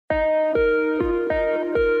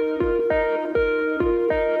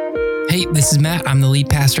This is Matt. I'm the lead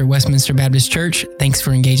pastor at Westminster Baptist Church. Thanks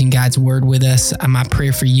for engaging God's Word with us. My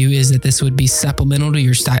prayer for you is that this would be supplemental to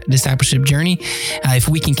your discipleship journey. If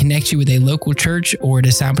we can connect you with a local church or a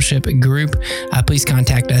discipleship group, please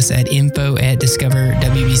contact us at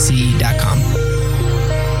info@discoverwbc.com.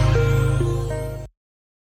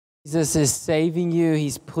 Jesus is saving you,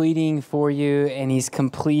 He's pleading for you, and He's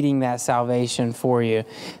completing that salvation for you.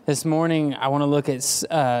 This morning, I want to look at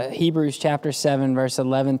Hebrews chapter 7, verse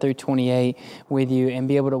 11 through 28 with you and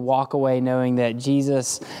be able to walk away knowing that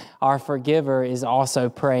Jesus, our forgiver, is also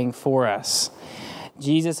praying for us.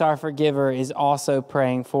 Jesus, our forgiver, is also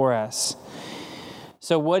praying for us.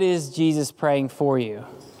 So what is Jesus praying for you?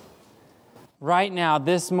 Right now,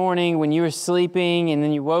 this morning, when you were sleeping and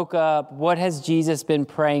then you woke up, what has Jesus been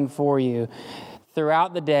praying for you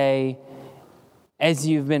throughout the day as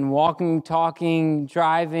you've been walking, talking,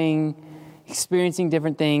 driving, experiencing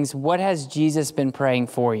different things? What has Jesus been praying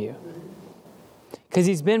for you? Because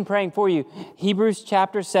He's been praying for you. Hebrews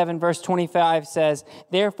chapter 7, verse 25 says,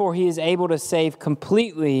 "Therefore He is able to save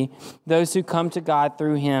completely those who come to God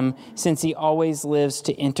through Him, since He always lives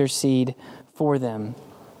to intercede for them."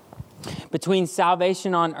 Between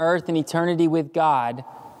salvation on earth and eternity with God,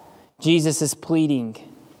 Jesus is pleading.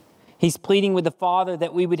 He's pleading with the Father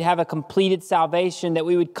that we would have a completed salvation, that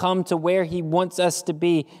we would come to where He wants us to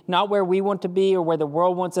be, not where we want to be or where the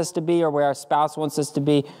world wants us to be or where our spouse wants us to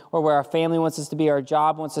be or where our family wants us to be or our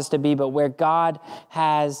job wants us to be, but where God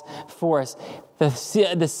has for us.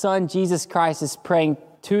 The Son, Jesus Christ, is praying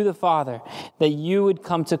to the Father that you would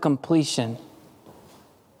come to completion.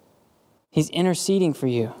 He's interceding for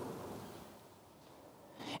you.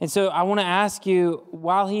 And so I want to ask you,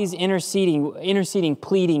 while He's interceding,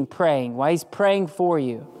 pleading, praying, while He's praying for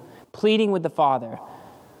you, pleading with the Father,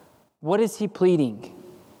 what is He pleading?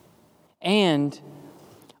 And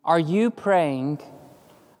are you praying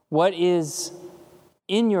what is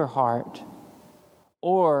in your heart?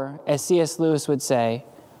 Or, as C.S. Lewis would say,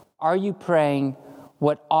 are you praying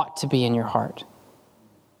what ought to be in your heart?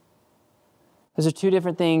 Those are two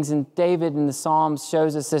different things, and David in the Psalms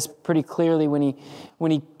shows us this pretty clearly when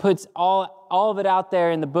he puts all of it out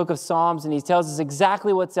there in the book of Psalms, and he tells us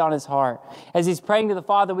exactly what's on his heart. As he's praying to the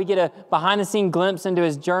Father, we get a behind-the-scenes glimpse into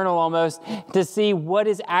his journal almost to see what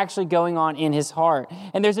is actually going on in his heart.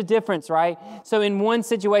 And there's a difference, right? So in one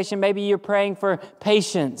situation, maybe you're praying for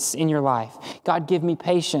patience in your life. God, give me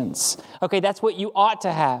patience. Okay, that's what you ought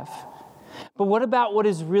to have. But what about what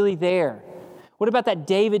is really there? What about that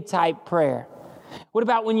David-type prayer? What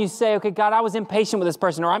about when you say, okay, God, I was impatient with this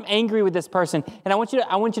person, or I'm angry with this person, and I want you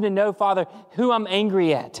to know, Father, who I'm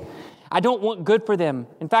angry at. I don't want good for them.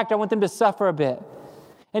 In fact, I want them to suffer a bit.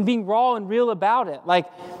 And being raw and real about it. Like,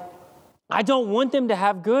 I don't want them to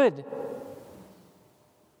have good.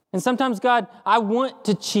 And sometimes, God, I want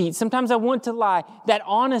to cheat. Sometimes I want to lie. That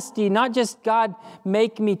honesty, not just, God,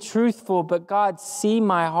 make me truthful, but God, see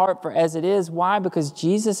my heart for as it is. Why? Because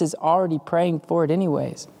Jesus is already praying for it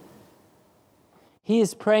anyways. He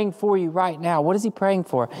is praying for you right now. What is He praying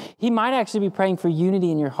for? He might actually be praying for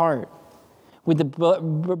unity in your heart with the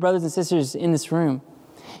brothers and sisters in this room.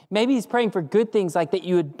 Maybe He's praying for good things like that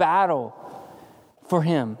you would battle for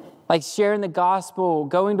Him, like sharing the gospel,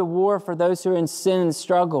 going to war for those who are in sin and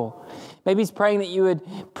struggle. Maybe He's praying that you would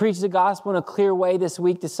preach the gospel in a clear way this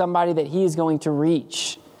week to somebody that He is going to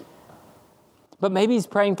reach. But maybe He's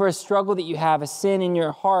praying for a struggle that you have, a sin in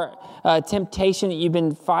your heart, a temptation that you've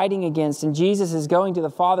been fighting against. And Jesus is going to the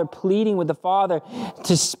Father, pleading with the Father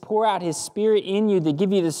to pour out His Spirit in you, to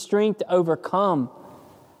give you the strength to overcome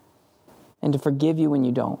and to forgive you when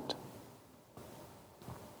you don't.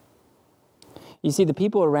 You see, the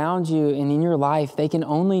people around you and in your life, they can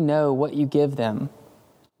only know what you give them,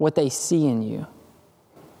 what they see in you.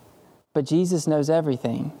 But Jesus knows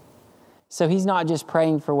everything. So He's not just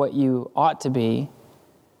praying for what you ought to be,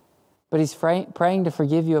 but He's praying to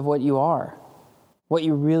forgive you of what you are, what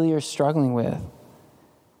you really are struggling with.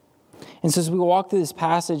 And so as we walk through this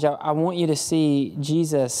passage, I want you to see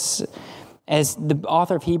Jesus, as the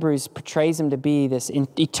author of Hebrews portrays Him to be, this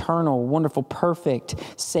eternal, wonderful, perfect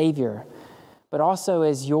Savior, but also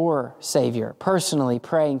as your Savior, personally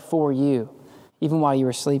praying for you, even while you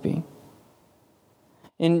were sleeping.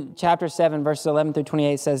 In chapter 7, verses 11 through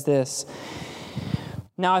 28 says this,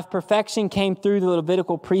 "Now if perfection came through the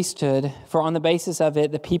Levitical priesthood, for on the basis of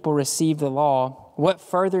it the people received the law, what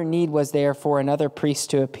further need was there for another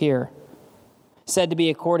priest to appear, said to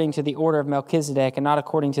be according to the order of Melchizedek and not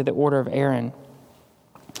according to the order of Aaron?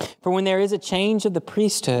 For when there is a change of the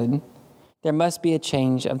priesthood, there must be a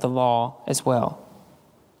change of the law as well."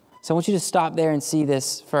 So I want you to stop there and see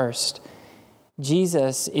this first.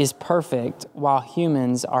 Jesus is perfect while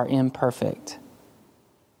humans are imperfect.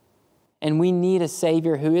 And we need a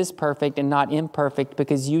Savior who is perfect and not imperfect,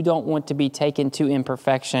 because you don't want to be taken to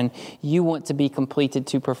imperfection. You want to be completed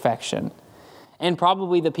to perfection. And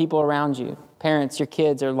probably the people around you, parents, your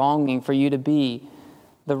kids, are longing for you to be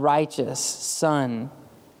the righteous son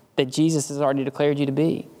that Jesus has already declared you to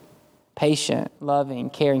be. Patient,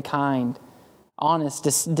 loving, caring, kind, honest,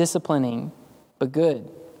 disciplining, but good.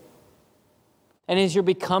 And as you're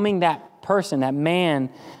becoming that person, that man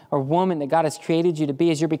or woman that God has created you to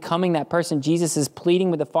be, as you're becoming that person, Jesus is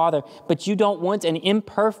pleading with the Father, but you don't want an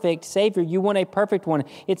imperfect Savior. You want a perfect one.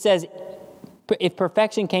 It says, if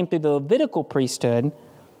perfection came through the Levitical priesthood,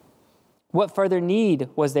 what further need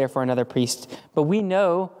was there for another priest? But we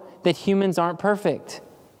know that humans aren't perfect,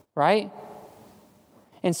 right?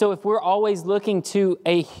 And so if we're always looking to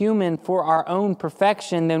a human for our own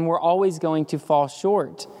perfection, then we're always going to fall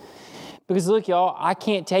short. Because look, y'all, I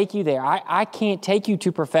can't take you there. I can't take you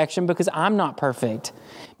to perfection because I'm not perfect.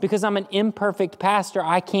 Because I'm an imperfect pastor,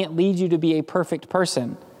 I can't lead you to be a perfect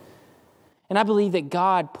person. And I believe that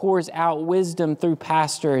God pours out wisdom through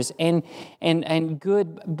pastors and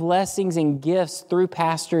good blessings and gifts through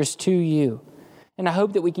pastors to you. And I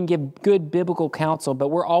hope that we can give good biblical counsel, but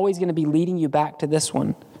we're always going to be leading you back to this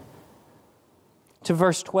one. To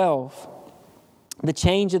verse 12, the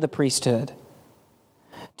change of the priesthood.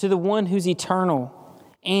 To the one who's eternal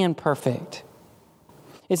and perfect.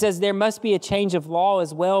 It says there must be a change of law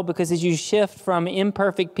as well, because as you shift from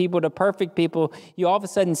imperfect people to perfect people, you all of a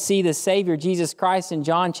sudden see the Savior, Jesus Christ, in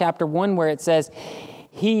John chapter 1, where it says,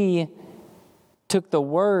 He took the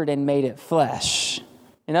Word and made it flesh.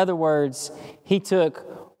 In other words, He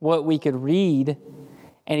took what we could read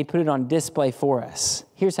and He put it on display for us.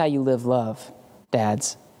 Here's how you live love,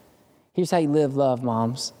 dads. Here's how you live love,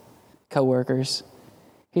 moms, co-workers.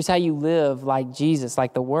 Here's how you live like Jesus,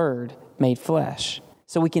 like the Word made flesh.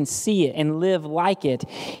 So we can see it and live like it.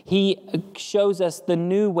 He shows us the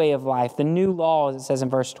new way of life, the new law, as it says in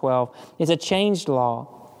verse 12. It's a changed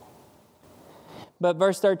law. But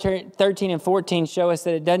verse 13 and 14 show us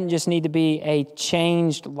that it doesn't just need to be a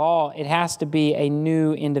changed law. It has to be a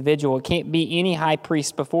new individual. It can't be any high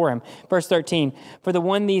priest before him. Verse 13, for the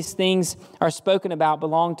one these things are spoken about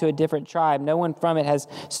belonged to a different tribe. No one from it has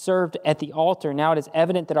served at the altar. Now it is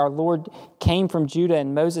evident that our Lord came from Judah,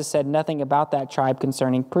 and Moses said nothing about that tribe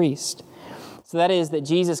concerning priest. So that is that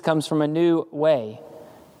Jesus comes from a new way.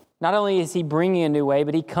 Not only is He bringing a new way,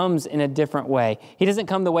 but He comes in a different way. He doesn't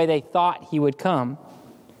come the way they thought He would come.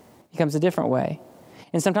 He comes a different way.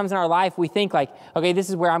 And sometimes in our life, we think like, okay, this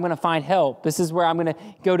is where I'm going to find help. This is where I'm going to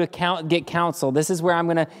go to get counsel. This is where I'm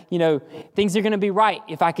going to, things are going to be right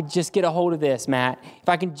if I could just get a hold of this, Matt. If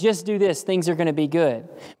I can just do this, things are going to be good.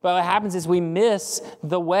 But what happens is we miss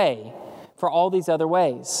the way for all these other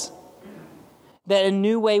ways. That a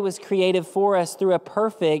new way was created for us through a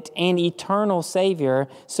perfect and eternal Savior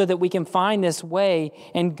so that we can find this way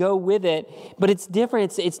and go with it. But it's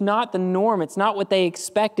different. It's not the norm. It's not what they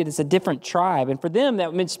expected. It's a different tribe. And for them,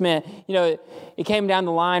 that meant, it came down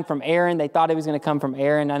the line from Aaron. They thought it was going to come from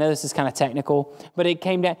Aaron. I know this is kind of technical, but it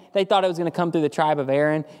came down. They thought it was going to come through the tribe of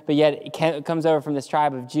Aaron, but yet it comes over from this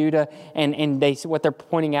tribe of Judah. And what they're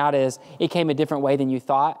pointing out is it came a different way than you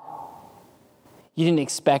thought. You didn't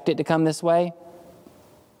expect it to come this way.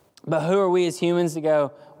 But who are we as humans to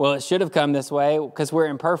go, well, it should have come this way because we're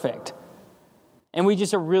imperfect. And we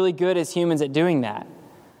just are really good as humans at doing that.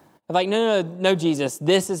 Like, no, Jesus,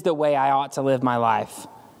 this is the way I ought to live my life.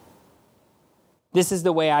 This is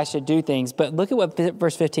the way I should do things. But look at what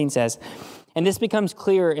verse 15 says. And this becomes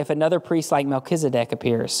clearer if another priest like Melchizedek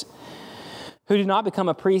appears, who did not become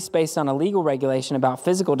a priest based on a legal regulation about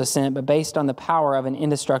physical descent, but based on the power of an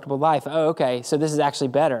indestructible life. Oh, okay, so this is actually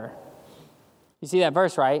better. You see that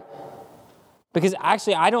verse, right? Because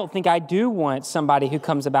actually, I don't think I do want somebody who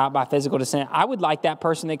comes about by physical descent. I would like that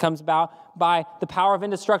person that comes about by the power of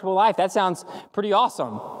indestructible life. That sounds pretty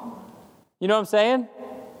awesome. You know what I'm saying?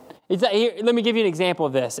 Here, let me give you an example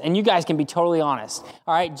of this, and you guys can be totally honest.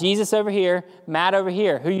 All right, Jesus over here, Matt over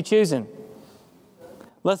here. Who are you choosing?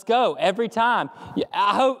 Let's go every time.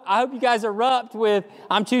 I hope you guys erupt with,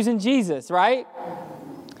 I'm choosing Jesus, right?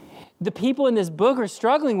 The people in this book are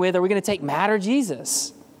struggling with, are we going to take Matt or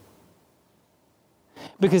Jesus?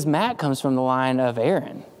 Because Matt comes from the line of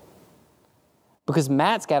Aaron. Because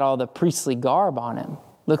Matt's got all the priestly garb on him.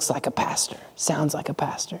 Looks like a pastor. Sounds like a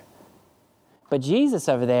pastor. But Jesus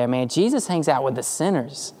over there, man, Jesus hangs out with the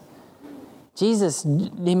sinners. Jesus,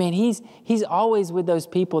 man, he's always with those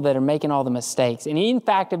people that are making all the mistakes. And in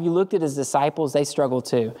fact, if you looked at His disciples, they struggle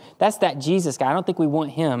too. That's that Jesus guy. I don't think we want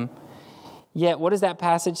him. Yet, what does that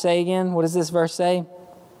passage say again? What does this verse say?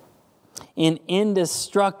 An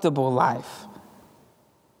indestructible life.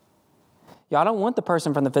 Y'all, I don't want the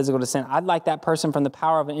person from the physical descent. I'd like that person from the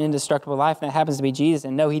power of an indestructible life, and that happens to be Jesus.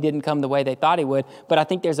 And no, he didn't come the way they thought he would, but I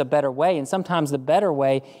think there's a better way. And sometimes the better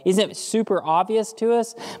way isn't super obvious to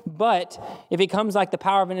us, but if it comes like the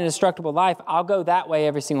power of an indestructible life, I'll go that way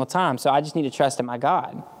every single time. So I just need to trust in my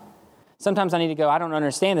God. Sometimes I need to go, I don't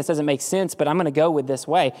understand, this doesn't make sense, but I'm going to go with this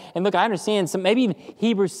way. And look, I understand, maybe even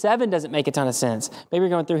Hebrews 7 doesn't make a ton of sense. Maybe you're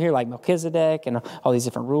going through here like Melchizedek and all these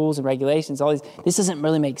different rules and regulations, this doesn't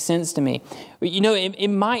really make sense to me. You know, it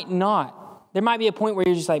might not. There might be a point where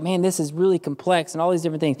you're just like, man, this is really complex and all these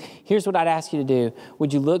different things. Here's what I'd ask you to do.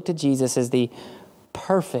 Would you look to Jesus as the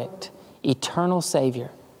perfect, eternal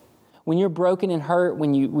Savior? When you're broken and hurt,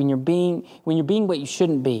 when you're being what you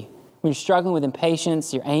shouldn't be, when you're struggling with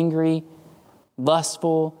impatience, you're angry,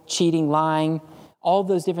 lustful, cheating, lying, all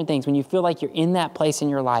those different things, when you feel like you're in that place in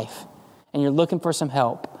your life and you're looking for some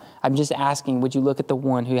help, I'm just asking, would you look at the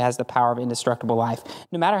one who has the power of indestructible life?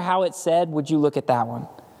 No matter how it's said, would you look at that one?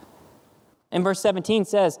 And verse 17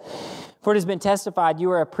 says, for it has been testified, you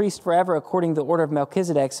are a priest forever according to the order of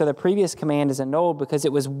Melchizedek, so the previous command is annulled because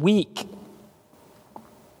it was weak.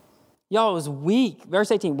 Y'all, it was weak.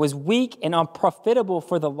 Verse 18, was weak and unprofitable,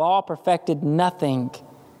 for the law perfected nothing.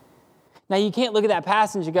 Now, you can't look at that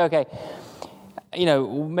passage and go, okay, you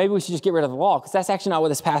know, maybe we should just get rid of the law, because that's actually not what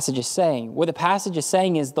this passage is saying. What the passage is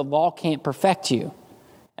saying is the law can't perfect you.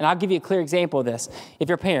 And I'll give you a clear example of this. If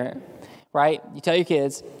you're a parent, right, you tell your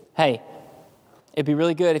kids, hey, it'd be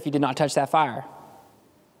really good if you did not touch that fire.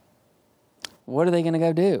 What are they going to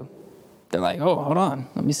go do? They're like, oh, hold on.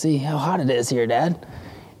 Let me see how hot it is here, Dad.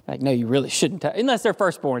 Like, no, you really shouldn't touch, unless they're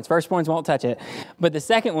firstborns. Firstborns won't touch it. But the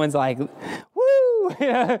second one's like, woo,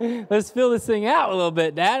 let's fill this thing out a little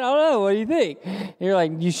bit, Dad. I don't know. What do you think? And you're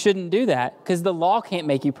like, you shouldn't do that, because the law can't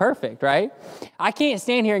make you perfect, right? I can't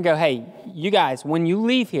stand here and go, hey, you guys, when you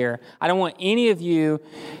leave here, I don't want any of you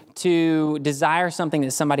to desire something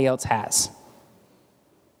that somebody else has.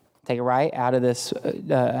 Take a right out of this,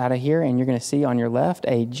 out of here, and you're going to see on your left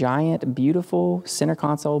a giant, beautiful center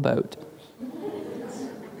console boat.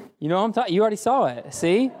 You know what I'm talking? You already saw it.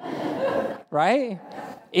 See? Right?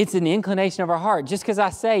 It's an inclination of our heart. Just because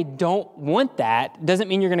I say don't want that doesn't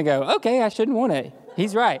mean you're going to go, okay, I shouldn't want it.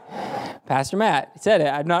 He's right. Pastor Matt said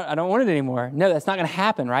it. I don't want it anymore. No, that's not going to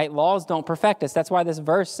happen, right? Laws don't perfect us. That's why this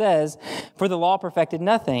verse says, for the law perfected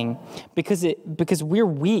nothing, because we're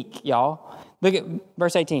weak, y'all. Look at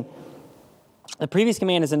verse 18. The previous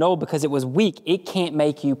command is annulled because it was weak. It can't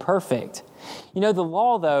make you perfect. You know, the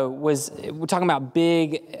law, though, we're talking about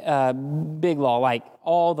big law, like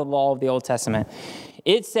all the law of the Old Testament.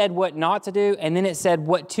 It said what not to do, and then it said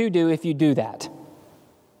what to do if you do that.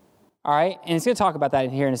 All right? And it's going to talk about that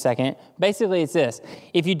here in a second. Basically, it's this.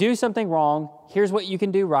 If you do something wrong, here's what you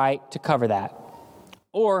can do right to cover that.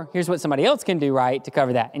 Or here's what somebody else can do right to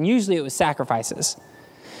cover that. And usually it was sacrifices.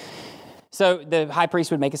 So the high priest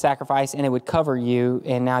would make a sacrifice, and it would cover you,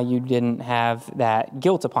 and now you didn't have that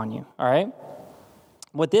guilt upon you, all right?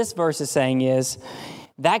 What this verse is saying is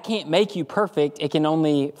that can't make you perfect. It can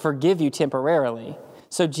only forgive you temporarily.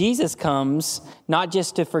 So Jesus comes not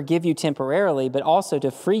just to forgive you temporarily, but also to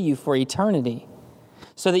free you for eternity,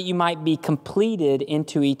 so that you might be completed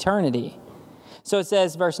into eternity. So it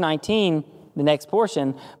says, verse 19, the next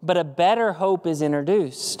portion, but a better hope is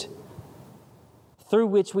introduced, through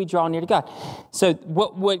which we draw near to God. So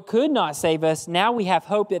what could not save us, now we have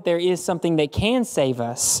hope that there is something that can save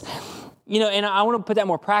us. You know, and I want to put that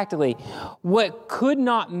more practically. What could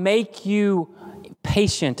not make you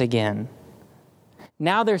patient again,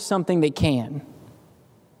 now there's something that can.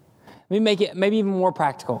 Let me make it maybe even more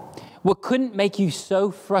practical. What couldn't make you so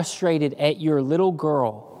frustrated at your little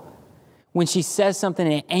girl when she says something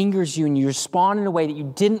and it angers you and you respond in a way that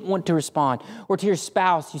you didn't want to respond, or to your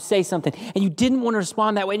spouse, you say something and you didn't want to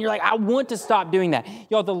respond that way and you're like, I want to stop doing that.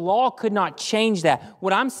 Y'all, the law could not change that.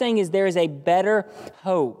 What I'm saying is there is a better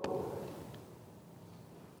hope.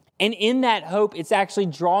 And in that hope, it's actually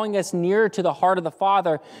drawing us nearer to the heart of the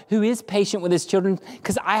Father, who is patient with his children,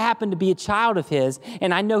 because I happen to be a child of his,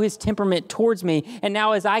 and I know his temperament towards me. And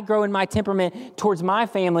now as I grow in my temperament towards my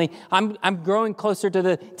family, I'm growing closer to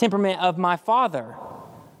the temperament of my Father.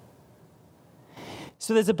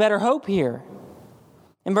 So there's a better hope here.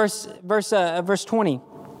 In verse 20,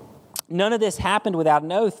 none of this happened without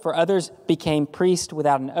an oath, for others became priests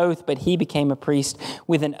without an oath, but he became a priest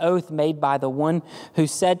with an oath made by the one who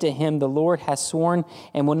said to him, the Lord has sworn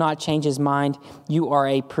and will not change his mind. You are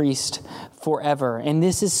a priest forever. And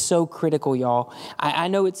this is so critical, y'all. I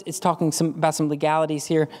know it's talking about some legalities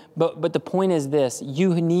here, but the point is this.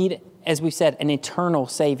 You need as we said, an eternal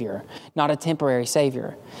Savior, not a temporary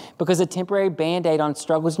Savior. Because a temporary Band-Aid on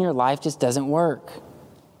struggles in your life just doesn't work.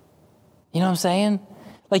 You know what I'm saying?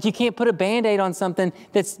 Like you can't put a Band-Aid on something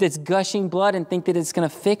that's gushing blood and think that it's going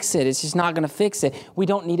to fix it. It's just not going to fix it. We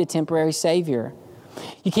don't need a temporary Savior.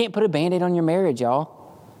 You can't put a Band-Aid on your marriage, y'all.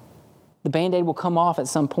 The Band-Aid will come off at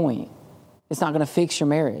some point. It's not going to fix your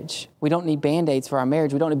marriage. We don't need Band-Aids for our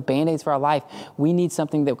marriage. We don't need Band-Aids for our life. We need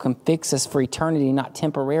something that can fix us for eternity, not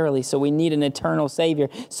temporarily. So we need an eternal Savior.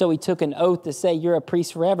 So he took an oath to say, you're a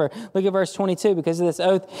priest forever. Look at verse 22. Because of this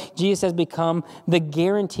oath, Jesus has become the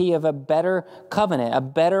guarantee of a better covenant, a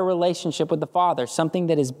better relationship with the Father, something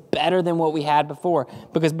that is better than what we had before.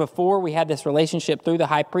 Because before we had this relationship through the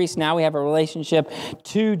high priest, now we have a relationship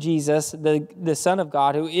to Jesus, the Son of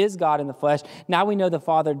God, who is God in the flesh. Now we know the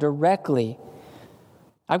Father directly.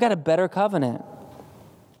 I've got a better covenant.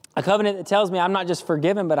 A covenant that tells me I'm not just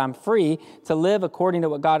forgiven, but I'm free to live according to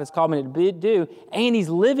what God has called me to do. And he's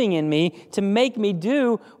living in me to make me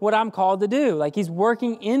do what I'm called to do. Like he's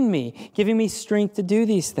working in me, giving me strength to do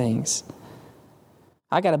these things.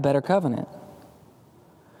 I got a better covenant.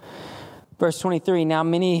 Verse 23, now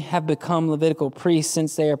many have become Levitical priests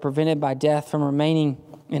since they are prevented by death from remaining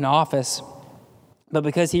in office. But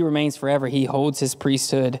because he remains forever, he holds his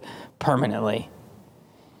priesthood permanently.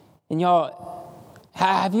 And y'all,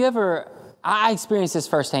 have you ever, I experienced this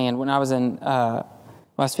firsthand when I was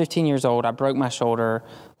 15 years old. I broke my shoulder,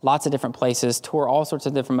 lots of different places, tore all sorts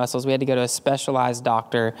of different muscles. We had to go to a specialized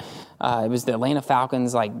doctor. It was the Atlanta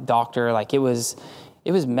Falcons doctor. It was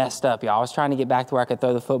messed up, y'all. I was trying to get back to where I could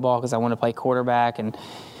throw the football because I wanted to play quarterback. And,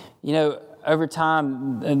 over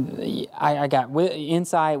time, I got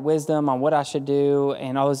insight, wisdom on what I should do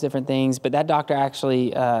and all those different things. But that doctor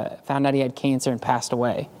actually found out he had cancer and passed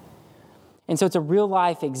away. And so it's a real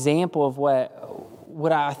life example of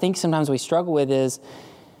what I think sometimes we struggle with is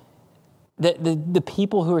that the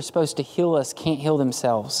people who are supposed to heal us can't heal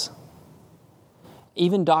themselves.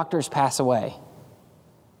 Even doctors pass away.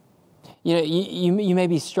 You may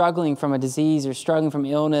be struggling from a disease or struggling from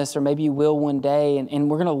illness, or maybe you will one day, and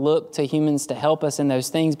we're going to look to humans to help us in those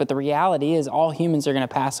things. But the reality is all humans are going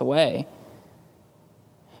to pass away.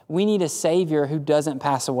 We need a Savior who doesn't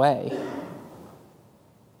pass away.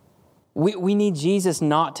 We need Jesus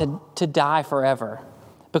not to die forever,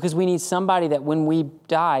 because we need somebody that when we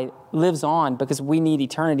die lives on, because we need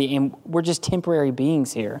eternity, and we're just temporary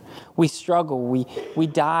beings here. We struggle, we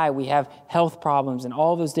die, we have health problems and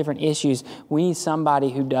all those different issues. We need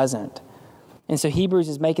somebody who doesn't. And so Hebrews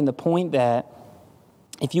is making the point that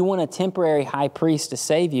if you want a temporary high priest to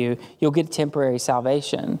save you, you'll get temporary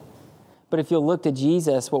salvation. But if you'll look to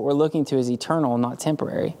Jesus, what we're looking to is eternal, not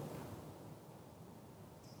temporary.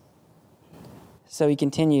 So he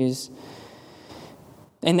continues,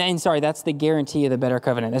 that's the guarantee of the better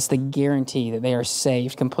covenant. That's the guarantee that they are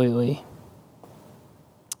saved completely.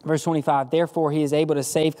 Verse 25, therefore he is able to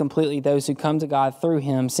save completely those who come to God through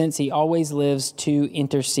him, since he always lives to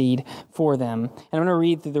intercede for them. And I'm going to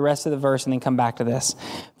read through the rest of the verse and then come back to this.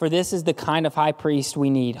 For this is the kind of high priest we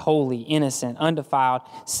need, holy, innocent, undefiled,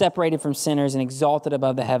 separated from sinners, and exalted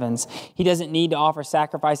above the heavens. He doesn't need to offer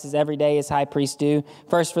sacrifices every day as high priests do,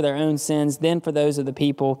 first for their own sins, then for those of the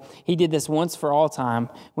people. He did this once for all time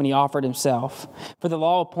when he offered himself. For the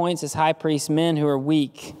law appoints as high priests men who are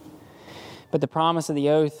weak, but the promise of the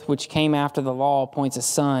oath which came after the law appoints a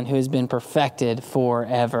son who has been perfected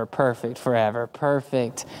forever, perfect forever,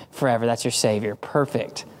 perfect forever. That's your Savior,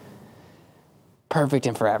 perfect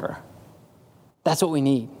and forever. That's what we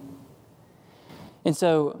need. And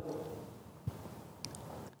so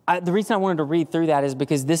the reason I wanted to read through that is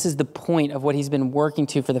because this is the point of what he's been working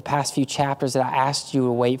to for the past few chapters that I asked you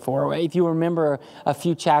to wait for. If you remember a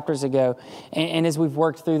few chapters ago, and as we've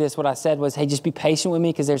worked through this, what I said was, hey, just be patient with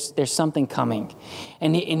me because there's something coming.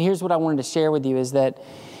 And here's what I wanted to share with you is that,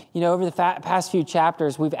 over the past few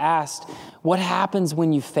chapters, we've asked, what happens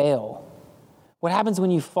when you fail? What happens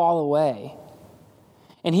when you fall away?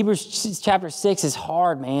 And Hebrews chapter 6 is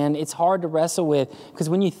hard, man. It's hard to wrestle with because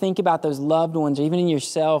when you think about those loved ones, or even in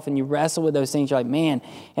yourself, and you wrestle with those things, you're like, man,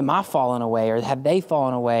 am I falling away, or have they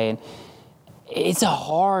fallen away? And it's a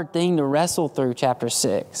hard thing to wrestle through chapter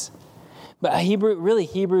 6. But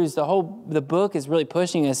Hebrews, the book is really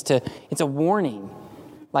pushing us to, it's a warning.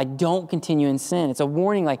 Don't continue in sin. It's a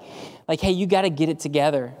warning like, hey, you got to get it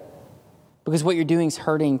together because what you're doing is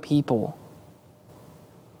hurting people.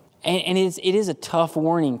 And it is a tough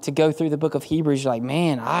warning to go through the book of Hebrews. You're like,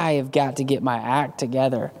 man, I have got to get my act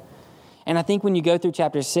together. And I think when you go through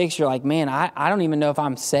chapter 6, you're like, man, I don't even know if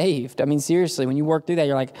I'm saved. I mean, seriously, when you work through that,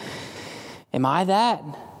 you're like, am I that?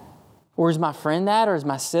 Or is my friend that? Or is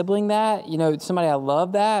my sibling that? Somebody I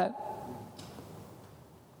love that?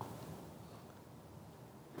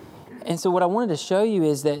 And so what I wanted to show you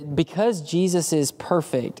is that because Jesus is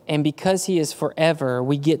perfect and because he is forever,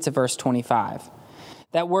 we get to verse 25.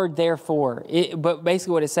 That word therefore, but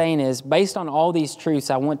basically what it's saying is, based on all these truths,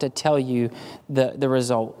 I want to tell you the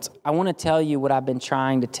result. I want to tell you what I've been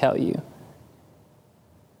trying to tell you.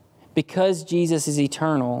 Because Jesus is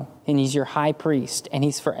eternal and he's your high priest and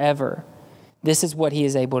he's forever, this is what he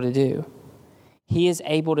is able to do. He is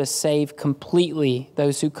able to save completely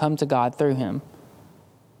those who come to God through him.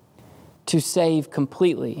 To save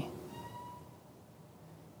completely.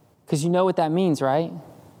 Because you know what that means, right?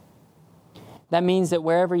 That means that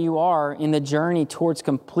wherever you are in the journey towards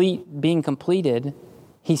being completed,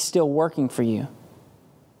 he's still working for you.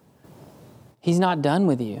 He's not done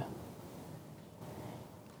with you.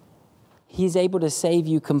 He's able to save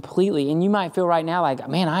you completely. And you might feel right now like,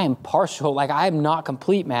 man, I am partial. Like, I am not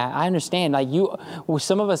complete, Matt. I understand. Like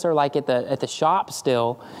some of us are like at the shop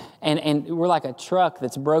still, and we're like a truck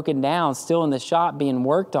that's broken down, still in the shop being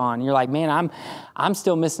worked on. You're like, man, I'm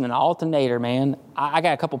still missing an alternator, man. I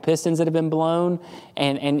got a couple pistons that have been blown,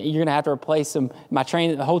 and you're gonna have to replace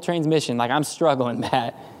the whole transmission. Like, I'm struggling,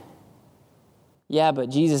 Matt. Yeah, but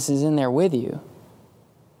Jesus is in there with you.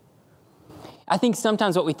 I think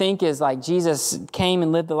sometimes what we think is like Jesus came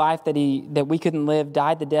and lived the life that we couldn't live,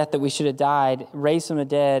 died the death that we should have died, raised from the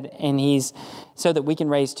dead, and he's so that we can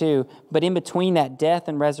raise too. But in between that death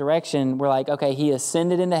and resurrection, we're like, okay, he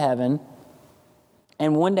ascended into heaven,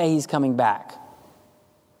 and one day he's coming back,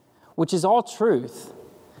 which is all truth.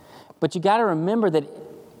 But you got to remember that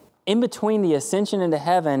in between the ascension into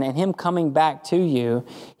heaven and him coming back to you,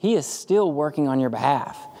 he is still working on your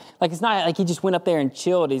behalf. Like, it's not like he just went up there and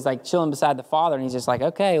chilled. He's like chilling beside the Father, and he's just like,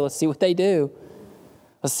 okay, let's see what they do.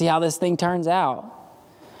 Let's see how this thing turns out.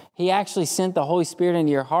 He actually sent the Holy Spirit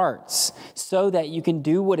into your hearts so that you can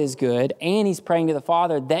do what is good, and he's praying to the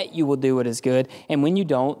Father that you will do what is good, and when you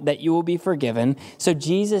don't, that you will be forgiven. So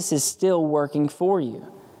Jesus is still working for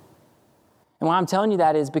you. And why I'm telling you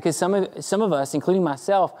that is because some of us, including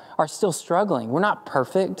myself, are still struggling. We're not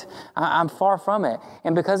perfect. I'm far from it.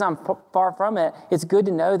 And because I'm far from it, it's good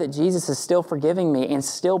to know that Jesus is still forgiving me and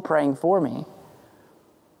still praying for me.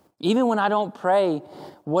 Even when I don't pray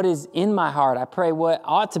what is in my heart, I pray what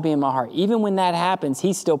ought to be in my heart. Even when that happens,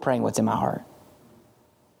 he's still praying what's in my heart.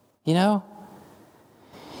 You know?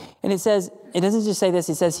 And it doesn't just say this,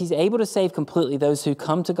 it says he's able to save completely those who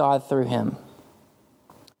come to God through him.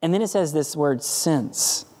 And then it says this word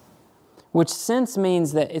since, which since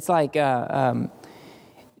means that it's like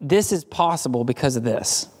this is possible because of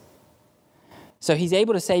this. So he's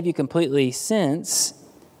able to save you completely since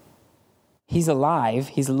he's alive,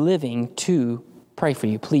 he's living to pray for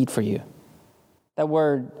you, plead for you. That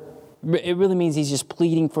word, it really means he's just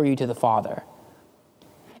pleading for you to the Father.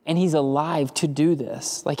 And he's alive to do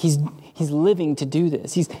this. Like he's living to do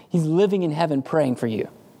this. He's living in heaven praying for you,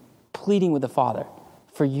 pleading with the Father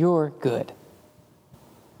for your good.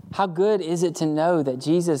 How good is it to know that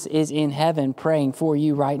Jesus is in heaven praying for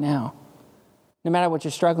you right now? No matter what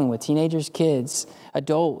you're struggling with, teenagers, kids,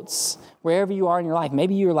 adults, wherever you are in your life.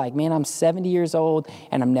 Maybe you're like, man, I'm 70 years old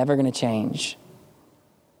and I'm never going to change.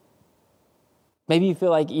 Maybe you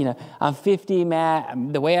feel like, I'm 50, Matt,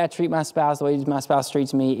 the way I treat my spouse, the way my spouse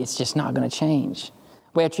treats me, it's just not going to change.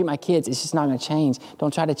 The way I treat my kids, it's just not going to change.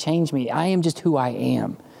 Don't try to change me. I am just who I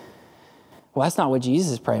am. Well, that's not what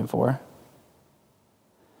Jesus is praying for.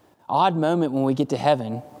 Odd moment when we get to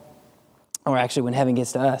heaven, or actually when heaven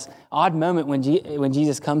gets to us. Odd moment when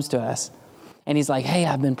Jesus comes to us and he's like, hey,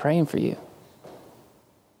 I've been praying for you.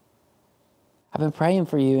 I've been praying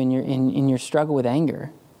for you in your struggle with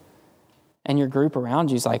anger. And your group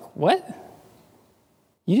around you is like, what?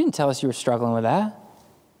 You didn't tell us you were struggling with that.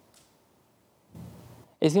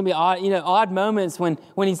 It's going to be odd moments when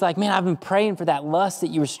he's like, man, I've been praying for that lust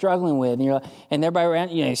that you were struggling with. And everybody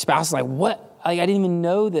around, your spouse is like, what? Like, I didn't even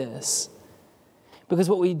know this. Because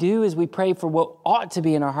what we do is we pray for what ought to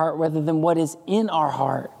be in our heart rather than what is in our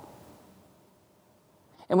heart.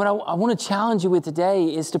 And what I want to challenge you with today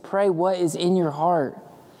is to pray what is in your heart.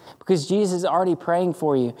 Because Jesus is already praying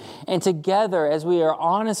for you. And together, as we are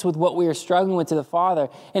honest with what we are struggling with to the Father,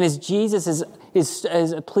 and as Jesus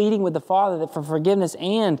is pleading with the Father for forgiveness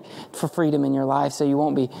and for freedom in your life so you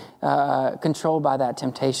won't be controlled by that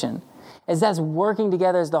temptation. As that's working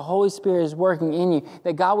together, as the Holy Spirit is working in you,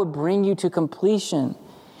 that God would bring you to completion.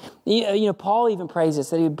 Paul even prays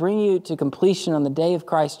this, that he would bring you to completion on the day of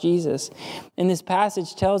Christ Jesus. And this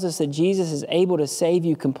passage tells us that Jesus is able to save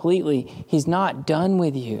you completely. He's not done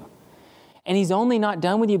with you. And he's only not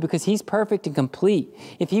done with you because he's perfect and complete.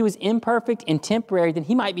 If he was imperfect and temporary, then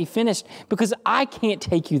he might be finished because I can't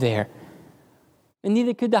take you there. And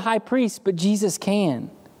neither could the high priest, but Jesus can.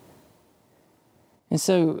 And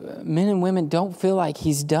so men and women, don't feel like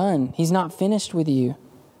he's done. He's not finished with you.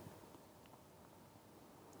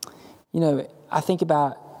 You know, I think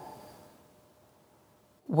about,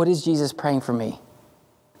 what is Jesus praying for me?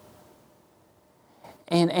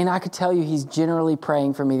 And I could tell you he's generally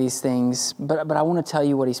praying for me these things, but I want to tell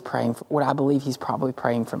you what he's praying for, what I believe he's probably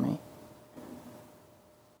praying for me.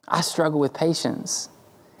 I struggle with patience.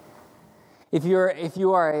 If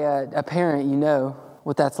you are a parent, you know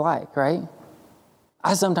what that's like, right?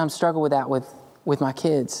 I sometimes struggle with that with my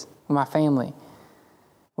kids, with my family,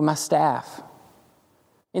 with my staff.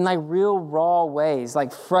 In like real raw ways,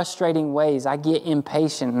 like frustrating ways, I get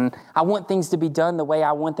impatient and I want things to be done the way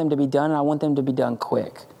I want them to be done, and I want them to be done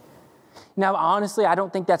quick. Now, honestly, I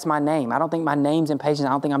don't think that's my name. I don't think my name's impatience.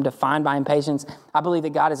 I don't think I'm defined by impatience. I believe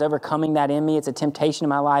that God is overcoming that in me. It's a temptation in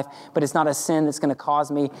my life, but it's not a sin that's going to cause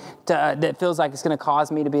me to, that feels like it's going to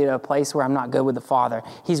cause me to be at a place where I'm not good with the Father.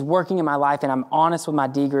 He's working in my life, and I'm honest with my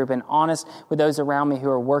D group and honest with those around me who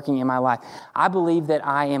are working in my life. I believe that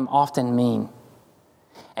I am often mean.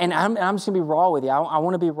 And I'm just going to be raw with you. I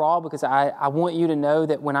want to be raw because I want you to know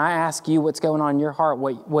that when I ask you what's going on in your heart,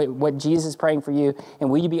 what Jesus is praying for you, and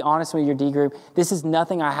will you be honest with your D group, this is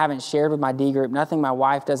nothing I haven't shared with my D group, nothing my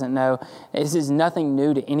wife doesn't know. This is nothing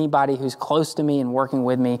new to anybody who's close to me and working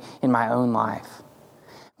with me in my own life.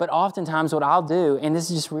 But oftentimes what I'll do, and this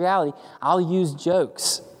is just reality, I'll use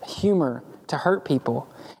jokes, humor, to hurt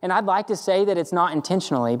people. And I'd like to say that it's not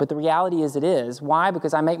intentionally, but the reality is it is. Why?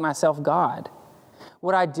 Because I make myself God.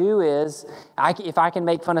 What I do is, if I can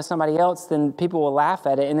make fun of somebody else, then people will laugh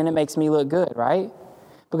at it, and then it makes me look good, right?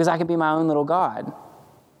 Because I can be my own little God.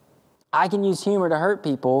 I can use humor to hurt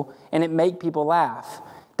people, and it make people laugh.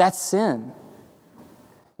 That's sin.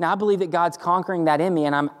 Now, I believe that God's conquering that in me,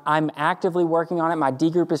 and I'm actively working on it. My D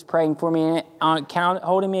group is praying for me, and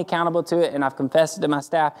holding me accountable to it, and I've confessed it to my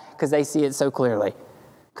staff because they see it so clearly,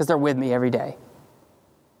 because they're with me every day.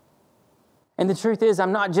 And the truth is,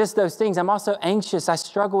 I'm not just those things. I'm also anxious. I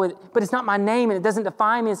struggle with it, but it's not my name, and it doesn't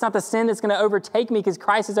define me. It's not the sin that's going to overtake me, because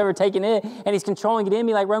Christ has overtaken it, and he's controlling it in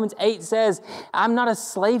me. Like Romans 8 says, I'm not a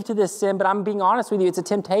slave to this sin, but I'm being honest with you. It's a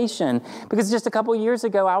temptation, because just a couple of years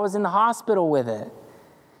ago, I was in the hospital with it.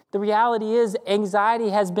 The reality is, anxiety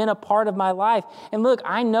has been a part of my life. And look,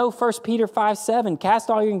 I know 1 Peter 5:7,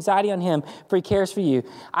 cast all your anxiety on him, for he cares for you.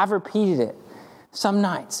 I've repeated it some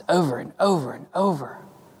nights over and over and over.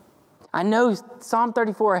 I know Psalm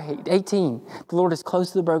 34:18, the Lord is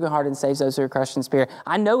close to the brokenhearted and saves those who are crushed in spirit.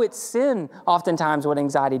 I know it's sin oftentimes what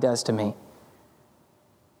anxiety does to me.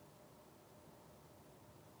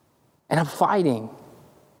 And I'm fighting.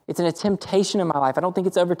 It's a temptation in my life. I don't think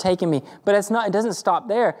it's overtaken me. But it doesn't stop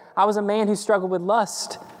there. I was a man who struggled with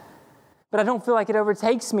lust. But I don't feel like it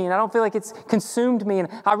overtakes me, and I don't feel like it's consumed me, and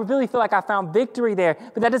I really feel like I found victory there.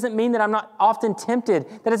 But that doesn't mean that I'm not often tempted.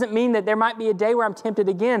 That doesn't mean that there might be a day where I'm tempted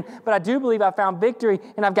again, but I do believe I found victory,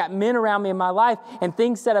 and I've got men around me in my life and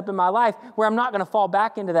things set up in my life where I'm not going to fall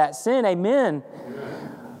back into that sin. Amen.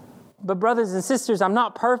 But brothers and sisters, I'm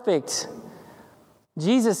not perfect.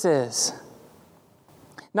 Jesus is.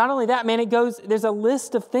 Not only that, man, there's a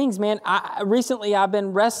list of things, man. Recently I've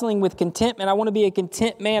been wrestling with contentment. I want to be a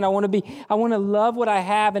content man. I want to love what I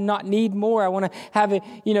have and not need more. I want to have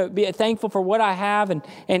be thankful for what I have. And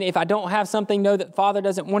if I don't have something, know that Father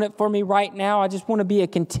doesn't want it for me right now. I just want to be a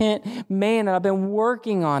content man. And I've been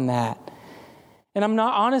working on that. And I'm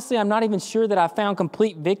not even sure that I found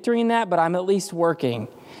complete victory in that, but I'm at least working.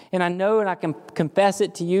 And I know, and I can confess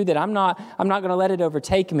it to you, that I'm not going to let it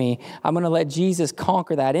overtake me. I'm going to let Jesus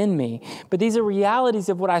conquer that in me. But these are realities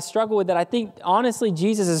of what I struggle with that I think, honestly,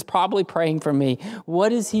 Jesus is probably praying for me.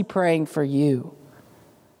 What is he praying for you?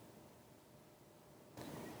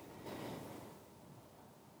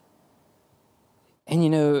 And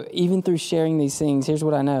even through sharing these things, here's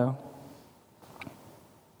what I know.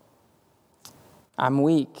 I'm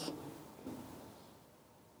weak.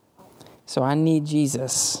 So I need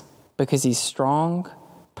Jesus because he's strong,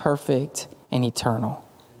 perfect, and eternal.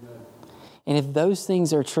 Amen. And if those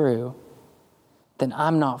things are true, then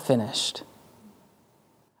I'm not finished.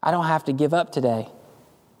 I don't have to give up today.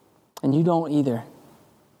 And you don't either.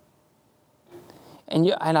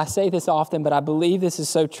 And I say this often, but I believe this is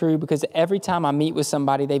so true because every time I meet with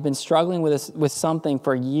somebody, they've been struggling with something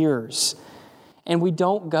for years. And we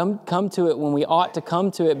don't come to it when we ought to come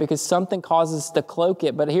to it because something causes us to cloak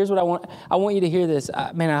it. But here's what I want you to hear this.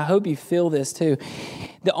 Man, I hope you feel this too.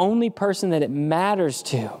 The only person that it matters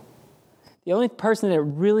to, the only person that it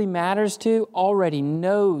really matters to already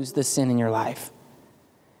knows the sin in your life.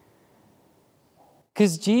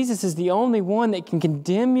 Because Jesus is the only one that can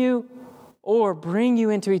condemn you or bring you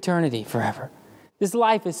into eternity forever. This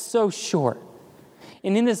life is so short.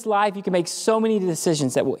 And in this life, you can make so many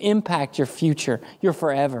decisions that will impact your future, your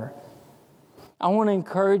forever. I want to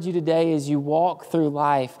encourage you today as you walk through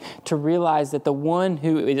life to realize that the one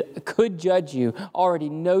who could judge you already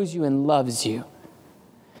knows you and loves you.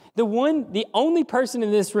 The only person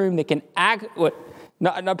in this room that can the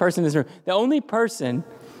only person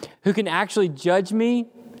who can actually judge me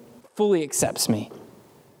fully accepts me.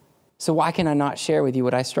 So why can I not share with you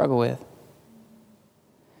what I struggle with?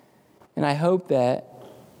 And I hope that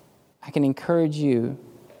I can encourage you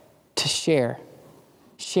to share.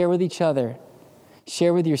 Share with each other.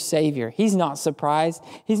 Share with your Savior. He's not surprised.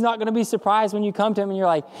 He's not going to be surprised when you come to him and you're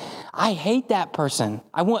like, I hate that person.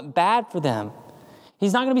 I want bad for them.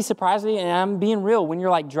 He's not going to be surprised with you. And I'm being real. When you're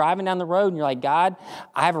like driving down the road and you're like, God,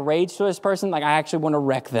 I have a rage to this person. Like I actually want to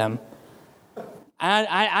wreck them.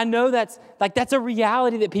 I know that's a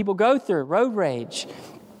reality that people go through, road rage.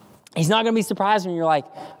 He's not going to be surprised when you're like,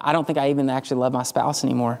 I don't think I even actually love my spouse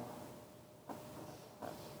anymore.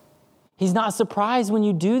 He's not surprised when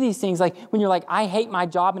you do these things, like when you're like, I hate my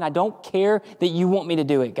job and I don't care that you want me to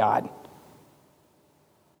do it, God.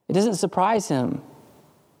 It doesn't surprise him.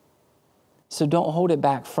 So don't hold it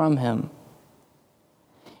back from him.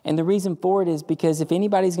 And the reason for it is because if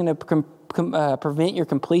anybody's going to prevent your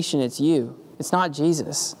completion, it's you. It's not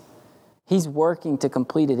Jesus. He's working to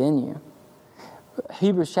complete it in you.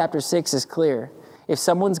 Hebrews chapter 6 is clear. If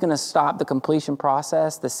someone's going to stop the completion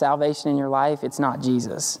process, the salvation in your life, it's not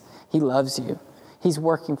Jesus. He loves you. He's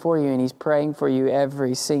working for you and he's praying for you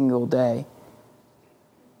every single day.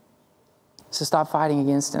 So stop fighting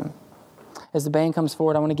against him. As the band comes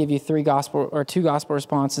forward, I want to give you two gospel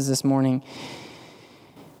responses this morning.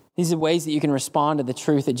 These are ways that you can respond to the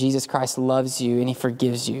truth that Jesus Christ loves you and he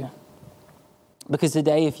forgives you. Because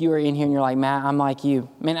today, if you are in here and you're like, Matt, I'm like you.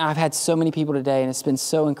 Man, I've had so many people today and it's been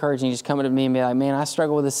so encouraging just coming to me and be like, man, I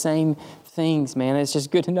struggle with the same things, man. It's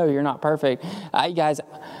just good to know you're not perfect. Guys,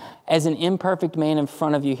 as an imperfect man in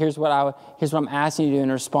front of you, here's what I'm asking you to do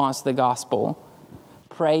in response to the gospel.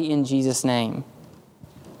 Pray in Jesus' name.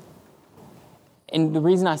 And the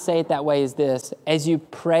reason I say it that way is this. As you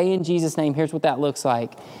pray in Jesus' name, here's what that looks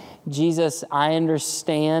like. Jesus, I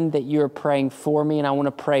understand that you're praying for me, and I want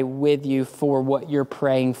to pray with you for what you're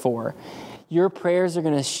praying for. Your prayers are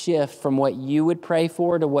going to shift from what you would pray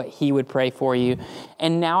for to what he would pray for you.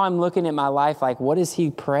 And now I'm looking at my life like, what is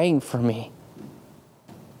he praying for me?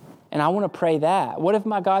 And I want to pray that. What if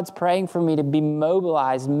my God's praying for me to be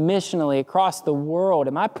mobilized missionally across the world?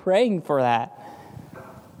 Am I praying for that?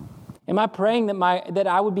 Am I praying that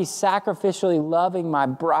I would be sacrificially loving my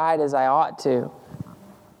bride as I ought to?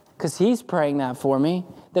 Because he's praying that for me,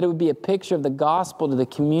 that it would be a picture of the gospel to the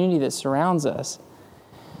community that surrounds us.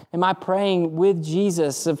 Am I praying with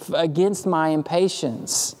Jesus against my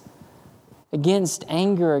impatience, against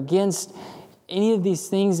anger, against any of these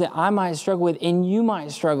things that I might struggle with and you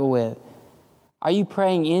might struggle with? Are you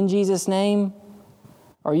praying in Jesus' name?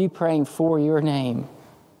 Or are you praying for your name?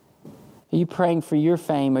 Are you praying for your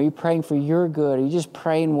fame? Are you praying for your good? Are you just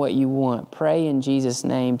praying what you want? Pray in Jesus'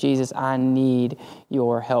 name. Jesus, I need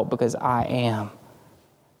your help because I am.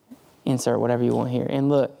 Insert whatever you want here. And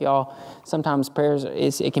look, y'all, sometimes prayers,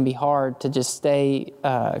 it can be hard to just stay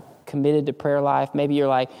committed to prayer life. Maybe you're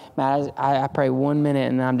like, man, I pray 1 minute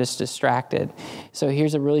and I'm just distracted. So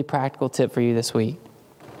here's a really practical tip for you this week.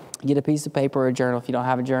 Get a piece of paper or a journal. If you don't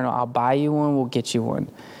have a journal, I'll buy you one. We'll get you one.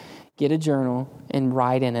 Get a journal and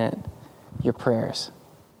write in it your prayers.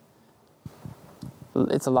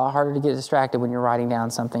 It's a lot harder to get distracted when you're writing down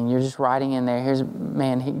something. You're just writing in there.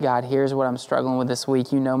 God, here's what I'm struggling with this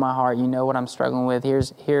week. You know my heart. You know what I'm struggling with.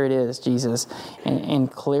 Here it is, Jesus. And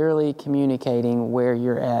clearly communicating where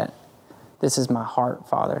you're at. This is my heart,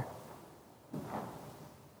 Father.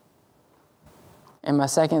 And my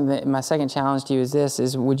second challenge to you is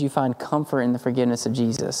this, would you find comfort in the forgiveness of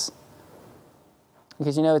Jesus?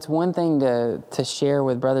 Because, it's one thing to share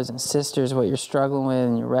with brothers and sisters what you're struggling with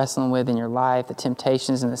and you're wrestling with in your life, the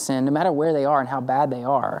temptations and the sin, no matter where they are and how bad they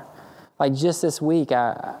are. Like just this week,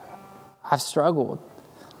 I've struggled.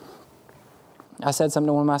 I said something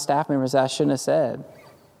to one of my staff members that I shouldn't have said.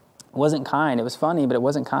 It wasn't kind. It was funny, but it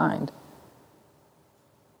wasn't kind.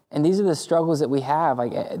 And these are the struggles that we have.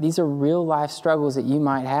 Like these are real life struggles that you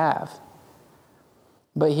might have.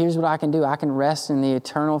 But here's what I can do. I can rest in the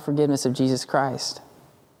eternal forgiveness of Jesus Christ.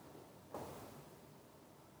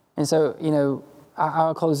 And so,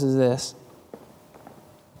 I'll close with this.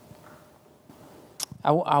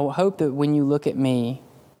 I hope that when you look at me,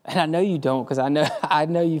 and I know you don't because I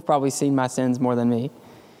know you've probably seen my sins more than me,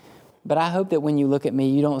 but I hope that when you look at me,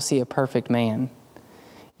 you don't see a perfect man.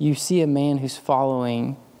 You see a man who's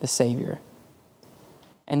following the Savior.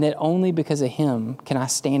 and that only because of him can I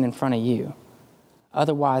stand in front of you.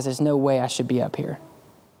 Otherwise, there's no way I should be up here.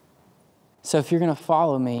 So if you're going to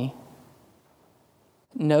follow me,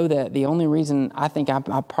 know that the only reason I think I'm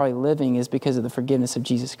probably living is because of the forgiveness of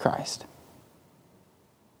Jesus Christ.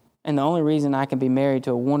 And the only reason I can be married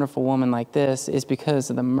to a wonderful woman like this is because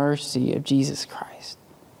of the mercy of Jesus Christ.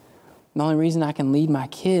 The only reason I can lead my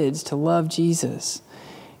kids to love Jesus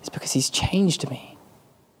is because he's changed me.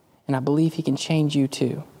 And I believe he can change you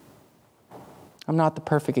too. I'm not the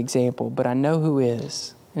perfect example, but I know who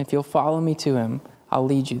is. And if you'll follow me to him, I'll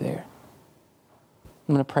lead you there.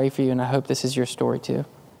 I'm going to pray for you, and I hope this is your story too.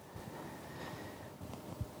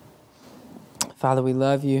 Father, we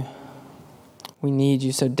love you. We need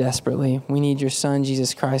you so desperately. We need your Son,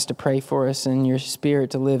 Jesus Christ, to pray for us and your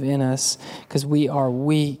Spirit to live in us because we are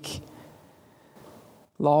weak.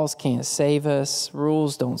 Laws can't save us.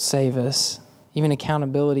 Rules don't save us. Even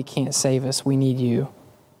accountability can't save us. We need you.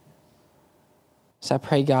 So I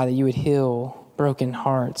pray, God, that you would heal broken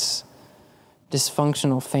hearts,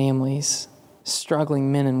 dysfunctional families,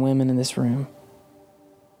 struggling men and women in this room.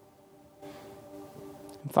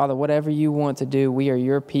 And Father, whatever you want to do, we are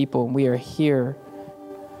your people. We are here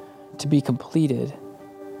to be completed,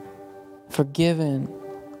 forgiven,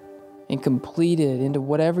 and completed into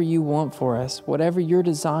whatever you want for us. Whatever your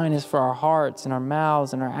design is for our hearts and our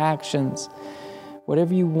mouths and our actions,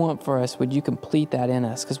 whatever you want for us, would you complete that in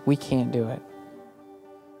us because we can't do it.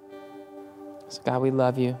 So God, we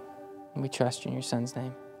love you and we trust you in your Son's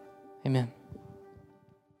name. Amen.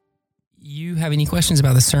 You have any questions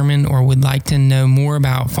about the sermon or would like to know more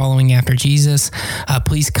about following after Jesus,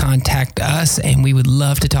 please contact us and we would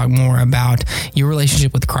love to talk more about your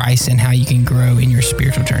relationship with Christ and how you can grow in your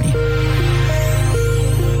spiritual journey.